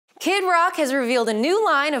Kid Rock has revealed a new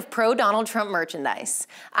line of pro-Donald Trump merchandise.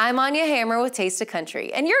 I'm Anya Hammer with Taste of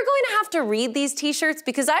Country, and you're going to have to read these t-shirts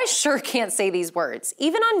because I sure can't say these words,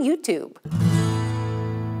 even on YouTube.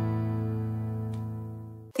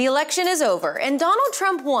 The election is over, and Donald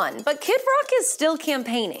Trump won, but Kid Rock is still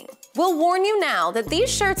campaigning. We'll warn you now that these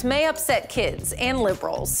shirts may upset kids and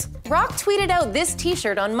liberals. Rock tweeted out this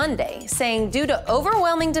t-shirt on Monday, saying, "Due to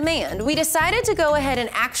overwhelming demand, we decided to go ahead and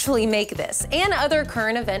actually make this and other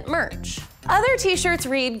current event merch." Other t-shirts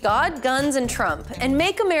read, "God, Guns, and Trump," and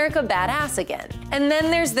 "Make America Badass Again." And then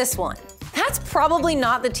there's this one. That's probably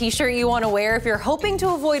not the t-shirt you want to wear if you're hoping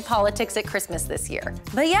to avoid politics at Christmas this year.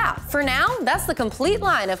 But yeah, for now, that's the complete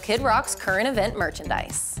line of Kid Rock's current event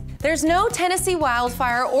merchandise. There's no Tennessee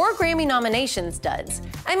Wildfire or Grammy nominations duds.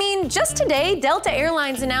 I mean, just today, Delta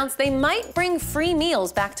Airlines announced they might bring free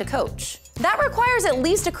meals back to Coach. That requires at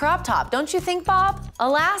least a crop top, don't you think, Bob?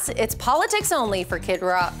 Alas, it's politics only for Kid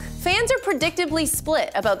Rock. Fans are predictably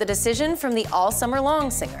split about the decision from the All Summer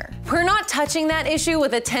Long singer. We're not touching that issue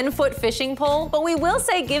with a 10-foot fishing pole, but we will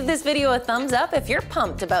say give this video a thumbs up if you're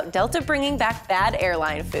pumped about Delta bringing back bad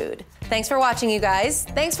airline food. Thanks for watching, you guys.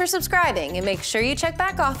 Thanks for subscribing, and make sure you check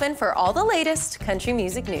back often for all the latest country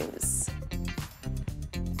music news.